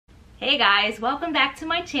Hey guys, welcome back to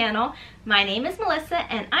my channel. My name is Melissa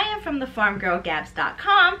and I am from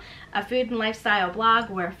thefarmgirlgabs.com, a food and lifestyle blog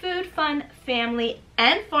where food, fun, family,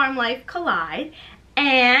 and farm life collide.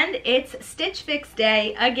 And it's Stitch Fix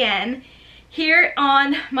Day again here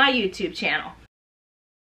on my YouTube channel.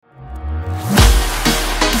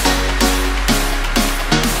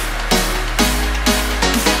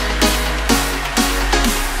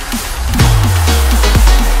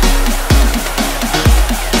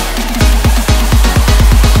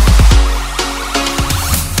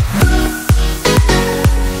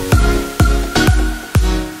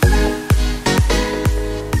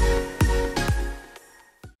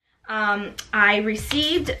 I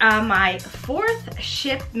received my fourth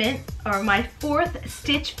shipment, or my fourth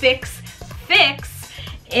Stitch Fix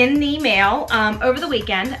in the mail over the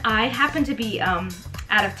weekend. I happened to be out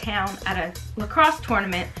of town at a lacrosse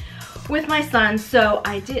tournament with my son, so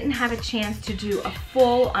I didn't have a chance to do a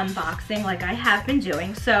full unboxing like I have been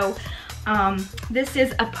doing. So this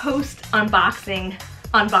is a post unboxing,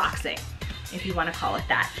 if you want to call it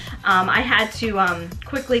that. I had to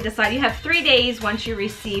quickly decide. You have 3 days once you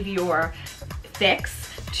receive your fix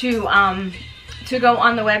to go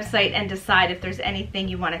on the website and decide if there's anything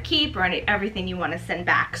you want to keep or everything you want to send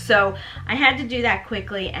back. So I had to do that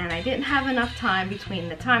quickly, and I didn't have enough time between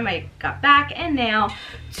the time I got back and now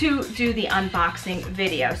to do the unboxing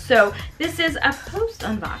video. So this is a post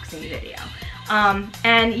unboxing video.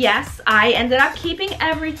 And yes, I ended up keeping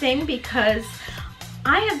everything because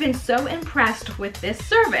I have been so impressed with this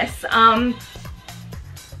service. I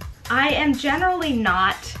am generally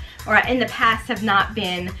not, or in the past have not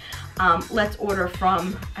been, let's order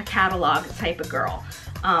from a catalog type of girl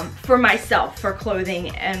for myself, for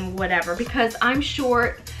clothing and whatever, because I'm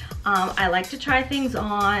short. I like to try things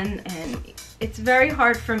on, and it's very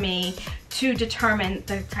hard for me to determine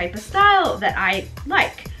the type of style that I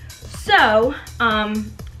like. So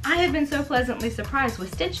I have been so pleasantly surprised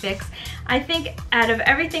with Stitch Fix. I think out of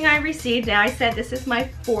everything I received, now I said this is my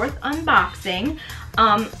fourth unboxing,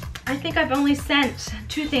 I think I've only sent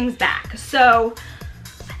 2 things back. So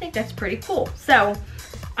I think that's pretty cool. So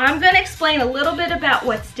I'm going to explain a little bit about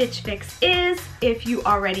what Stitch Fix is. If you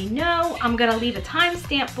already know, I'm going to leave a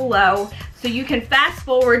timestamp below so you can fast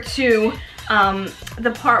forward to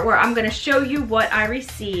the part where I'm going to show you what I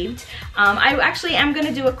received. I actually am going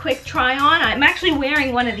to do a quick try on. I'm actually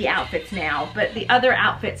wearing one of the outfits now, but the other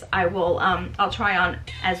outfits I will I'll try on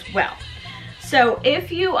as well. So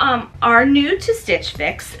if you are new to Stitch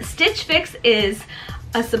Fix is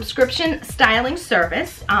a subscription styling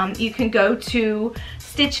service. You can go to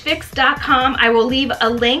Stitchfix.com. I will leave a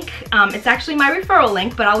link. It's actually my referral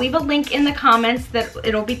link, but I'll leave a link in the comments that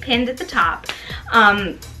it'll be pinned at the top.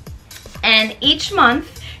 And each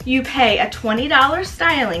month you pay a $20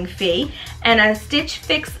 styling fee, and a Stitch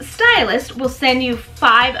Fix stylist will send you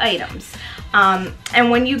 5 items.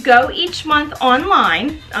 And when you go each month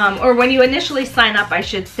online, or when you initially sign up, I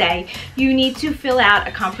should say, you need to fill out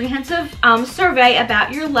a comprehensive survey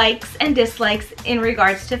about your likes and dislikes in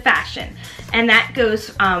regards to fashion. And that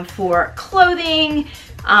goes for clothing,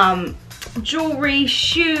 jewelry,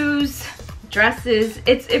 shoes, dresses,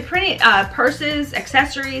 purses,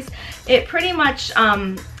 accessories. It pretty much,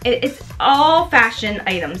 it's all fashion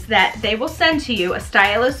items that they will send to you. A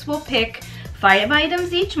stylist will pick 5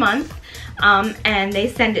 items each month, and they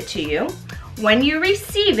send it to you. When you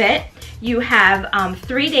receive it, you have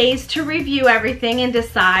 3 days to review everything and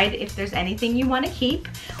decide if there's anything you want to keep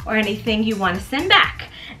or anything you want to send back.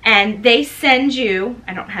 And they send you,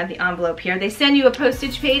 I don't have the envelope here, they send you a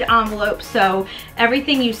postage paid envelope, so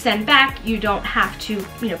everything you send back, you don't have to,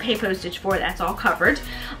 pay postage for. That's all covered.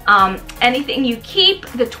 Anything you keep,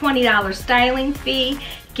 the $20 styling fee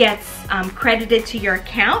gets credited to your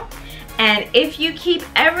account. And if you keep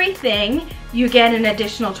everything, you get an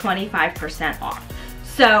additional 25% off.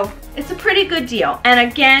 So it's a pretty good deal.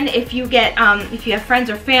 And again, if you get, if you have friends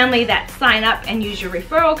or family that sign up and use your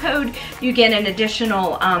referral code, you get an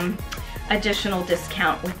additional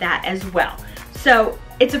discount with that as well. So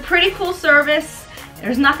it's a pretty cool service.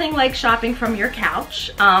 There's nothing like shopping from your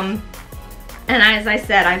couch. And as I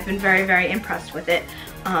said, I've been very, very impressed with it,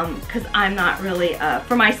 because I'm not really,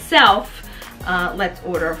 for myself, let's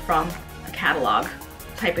order from a catalog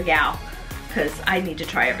type of gal, because I need to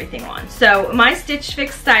try everything on. So my Stitch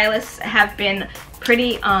Fix stylists have been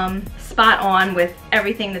pretty spot on with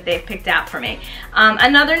everything that they've picked out for me.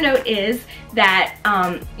 Another note is that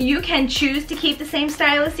you can choose to keep the same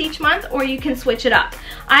stylist each month, or you can switch it up.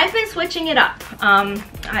 I've been switching it up.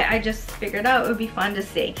 I just figured out it would be fun to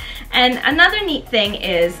see. And another neat thing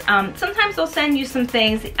is sometimes they'll send you some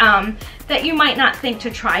things that you might not think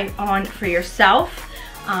to try on for yourself.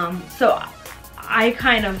 So I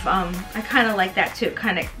kind of like that too.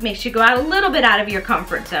 Kind of makes you go out a little bit out of your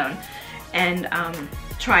comfort zone and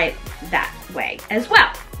try it that way as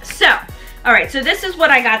well. So, all right, so this is what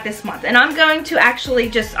I got this month, and I'm going to actually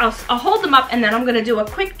just, I'll hold them up and then I'm gonna do a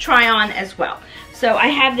quick try on as well. So I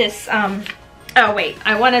have this, oh wait,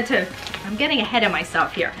 I'm getting ahead of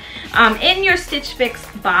myself here. In your Stitch Fix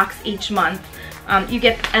box each month, you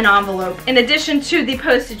get an envelope. In addition to the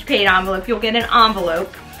postage paid envelope, you'll get an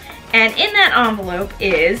envelope. And in that envelope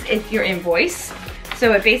is your invoice.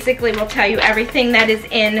 So it basically will tell you everything that is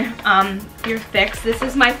in your fix. This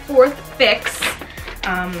is my 4th fix.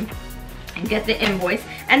 And get the invoice.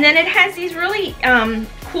 And then it has these really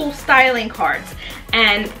cool styling cards.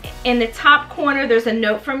 And in the top corner, there's a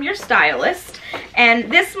note from your stylist.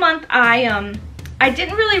 And this month, I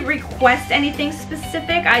didn't really request anything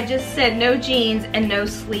specific. I just said no jeans and no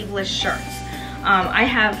sleeveless shirts. I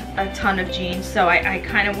have a ton of jeans, so I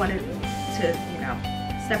kind of wanted to, you know,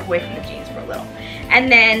 step away from the jeans for a little.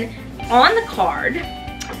 And then on the card,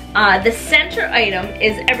 the center item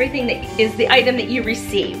is everything that is the item that you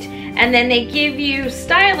received. And then they give you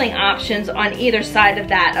styling options on either side of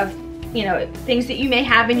that, of, you know, things that you may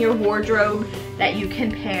have in your wardrobe that you can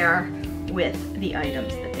pair with the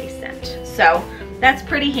items that they sent. So that's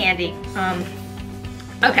pretty handy.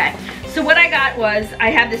 Okay, so what I got was, I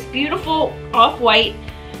have this beautiful off-white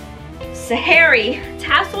Sahari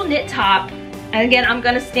tassel knit top. And again, I'm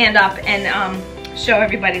gonna stand up and show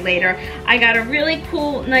everybody later. I got a really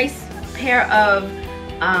cool, nice pair of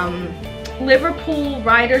Liverpool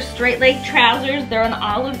Rider straight leg trousers. They're an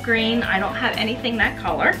olive green. I don't have anything that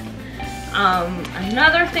color.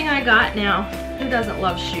 Another thing I got, now, who doesn't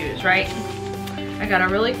love shoes, right? I got a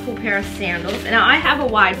really cool pair of sandals. Now I have a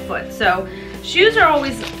wide foot, so shoes are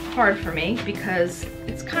always hard for me because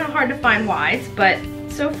it's kind of hard to find wides, but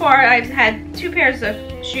so far I've had 2 pairs of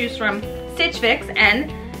shoes from Stitch Fix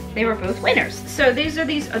and they were both winners. So these are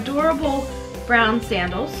these adorable brown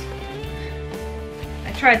sandals.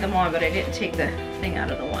 I tried them on, but I didn't take the thing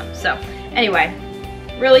out of the one. So anyway,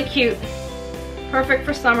 really cute, perfect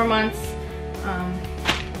for summer months.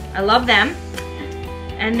 I love them.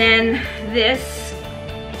 And then this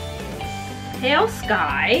pale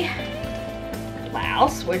sky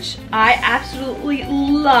blouse, which I absolutely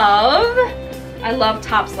love. I love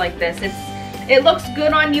tops like this. It looks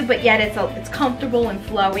good on you, but yet it's comfortable and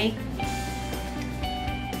flowy.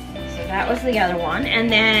 So that was the other one.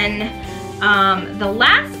 And then the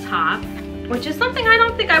last top, which is something I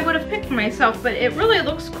don't think I would have picked for myself, but it really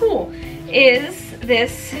looks cool, is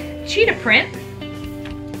this cheetah print.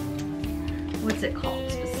 What's it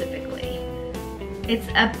called specifically? It's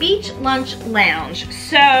a beach lunch lounge.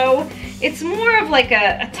 So it's more of like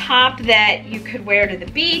a top that you could wear to the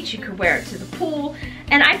beach, you could wear it to the pool,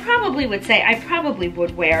 and I probably would say I probably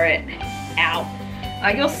would wear it out.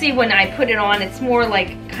 You'll see when I put it on, it's more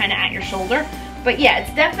like kind of at your shoulder. But yeah,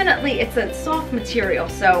 it's a soft material,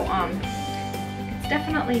 so it's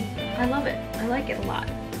definitely, I love it. I like it a lot.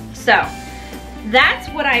 So that's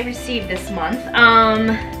what I received this month.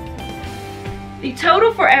 The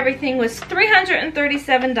total for everything was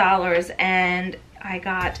 $337, and I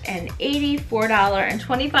got an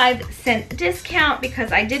 $84.25 discount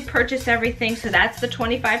because I did purchase everything, so that's the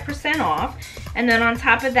 25% off. And then on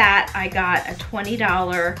top of that, I got a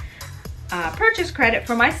 $20 purchase credit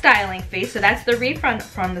for my styling fee, so that's the refund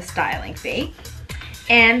from the styling fee.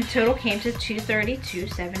 And total came to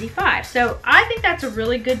 $232.75. So I think that's a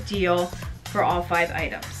really good deal for all 5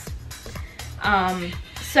 items.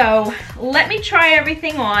 So let me try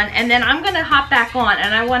everything on, and then I'm gonna hop back on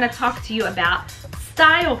and I wanna talk to you about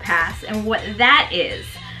StylePass and what that is,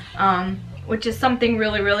 which is something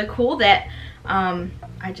really, really cool that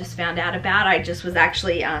I just found out about. I just was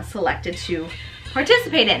actually selected to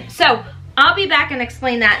participate in. So I'll be back and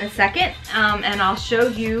explain that in a second, and I'll show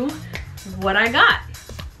you what I got.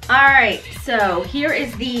 All right, so here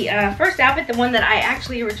is the first outfit, the one that I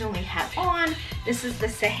actually originally had on. This is the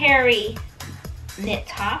Sahari knit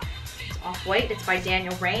top. It's off-white. It's by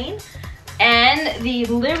Daniel Rain. And the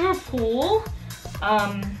Liverpool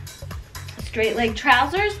straight leg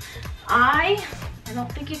trousers. I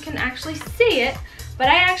don't think you can actually see it, but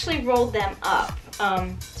I actually rolled them up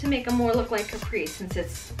to make them more look like capris, since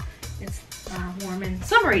it's warm and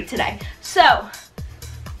summery today. So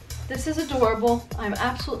this is adorable. I'm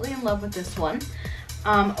absolutely in love with this one.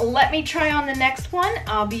 Let me try on the next one.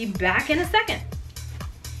 I'll be back in a second.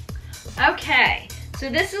 Okay, so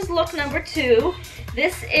this is look number 2.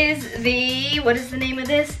 This is the, what is the name of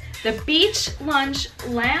this? The Beach Lunch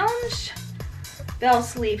Lounge bell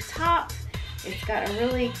sleeve top. It's got a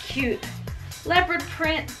really cute leopard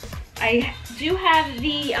print I do have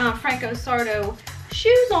the Franco Sarto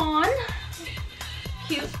shoes on.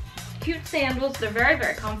 Cute sandals. They're very,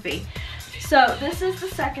 very comfy. So this is the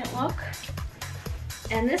second look.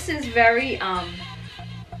 And this is very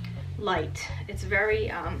light. It's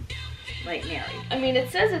very light and airy. I mean, it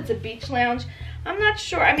says it's a beach lounge. I'm not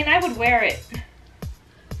sure. I mean, I would wear it.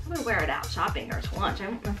 I would wear it out shopping or to lunch. I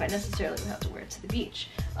don't know if I necessarily would have to wear it to the beach.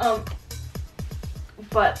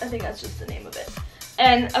 But I think that's just the name of it.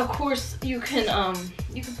 And of course, you can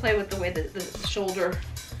play with the way that the shoulders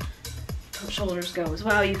go as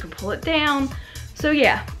well. You can pull it down. So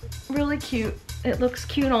yeah, really cute. It looks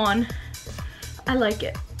cute on. I like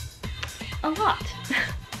it a lot.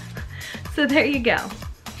 So there you go.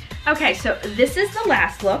 Okay, so this is the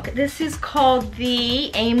last look. This is called the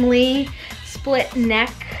Aimlee split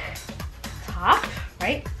neck top,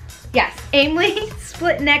 right? Yes, Aimlee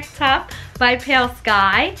split neck top by Pale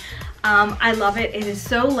Sky. I love it. It is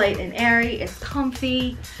so light and airy. It's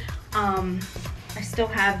comfy. I still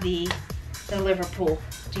have the Liverpool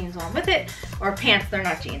jeans on with it, or pants. They're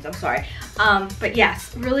not jeans, I'm sorry. But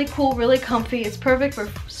yes, really cool, really comfy. It's perfect for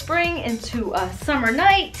spring into a summer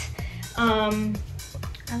night.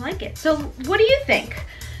 I like it. So what do you think?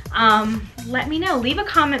 Let me know. Leave a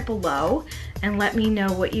comment below and let me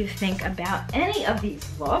know what you think about any of these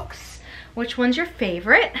looks. Which one's your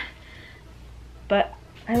favorite? But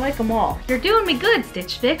I like them all. You're doing me good,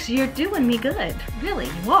 Stitch Fix. You're doing me good. Really,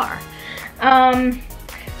 you are.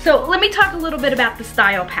 So let me talk a little bit about the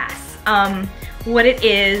StylePass, what it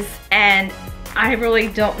is, and I really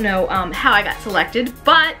don't know how I got selected,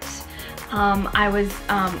 but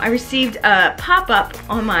I received a pop-up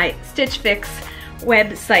on my Stitch Fix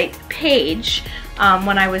website page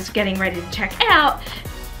when I was getting ready to check out,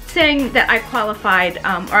 saying that I qualified,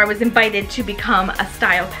 or I was invited to become a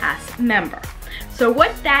StylePass member. So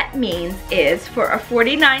what that means is for a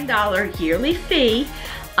 $49 yearly fee,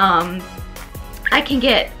 I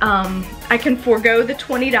can forego the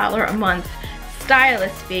 $20 a month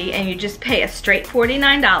stylist fee, and you just pay a straight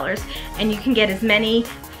 $49 and you can get as many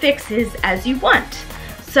fixes as you want.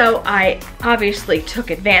 So I obviously took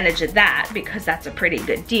advantage of that because that's a pretty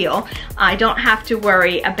good deal. I don't have to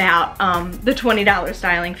worry about the $20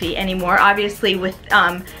 styling fee anymore. Obviously with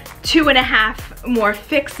 2.5 more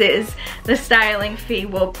fixes, the styling fee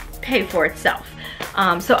will pay for itself.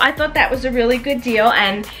 So I thought that was a really good deal,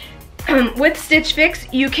 and with Stitch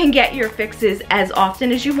Fix, you can get your fixes as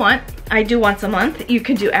often as you want. I do once a month. You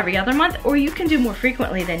can do every other month, or you can do more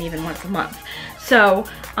frequently than even once a month. So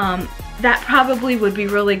that probably would be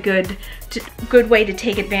really good way to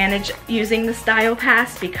take advantage using the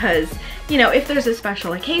StylePass, because you know, if there's a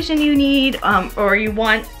special occasion you need, or you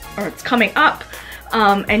want, or it's coming up,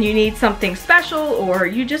 and you need something special, or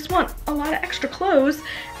you just want a lot of extra clothes,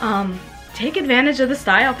 take advantage of the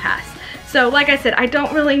StylePass. So like I said, I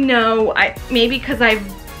don't really know, maybe because I've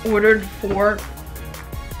ordered 4,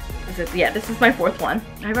 yeah, this is my 4th one.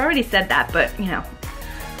 I've already said that, but you know,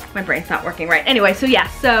 my brain's not working right. Anyway, so yeah,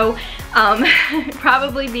 so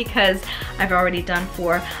probably because I've already done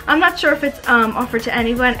 4. I'm not sure if it's offered to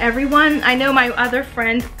everyone. I know my other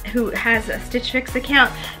friend who has a Stitch Fix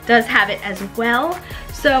account does have it as well.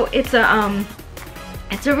 So it's a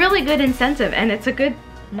really good incentive, and it's a good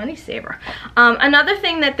money saver. Another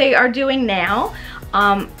thing that they are doing now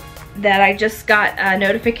that I just got a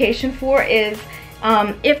notification for is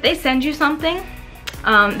if they send you something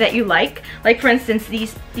that you like for instance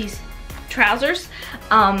these trousers,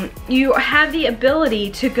 you have the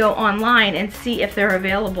ability to go online and see if they're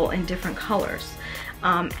available in different colors,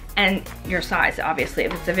 and your size, obviously,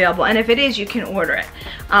 if it's available, and if it is, you can order it.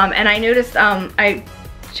 And I noticed, I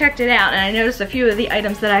checked it out, and I noticed a few of the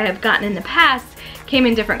items that I have gotten in the past came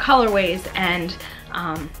in different colorways, and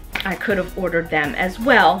I could have ordered them as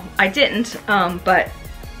well. I didn't, but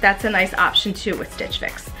that's a nice option too with Stitch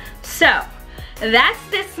Fix. So that's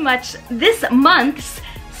this month's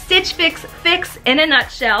Stitch Fix in a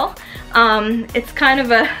nutshell. It's kind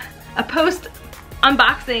of a post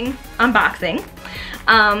unboxing.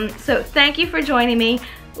 So thank you for joining me.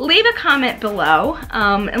 Leave a comment below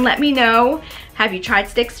and let me know, have you tried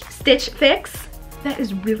Stitch Fix? That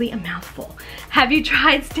is really a mouthful. Have you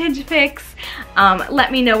tried Stitch Fix?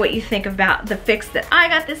 Let me know what you think about the fix that I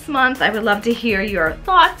got this month. I would love to hear your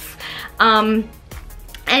thoughts.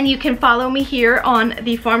 And you can follow me here on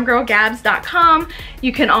thefarmgirlgabs.com.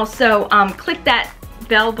 You can also click that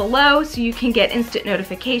bell below so you can get instant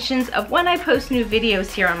notifications of when I post new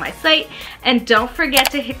videos here on my site. And don't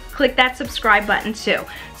forget to click that subscribe button too.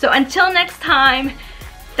 So until next time,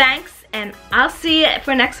 thanks, and I'll see you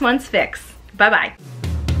for next month's fix. Bye-bye.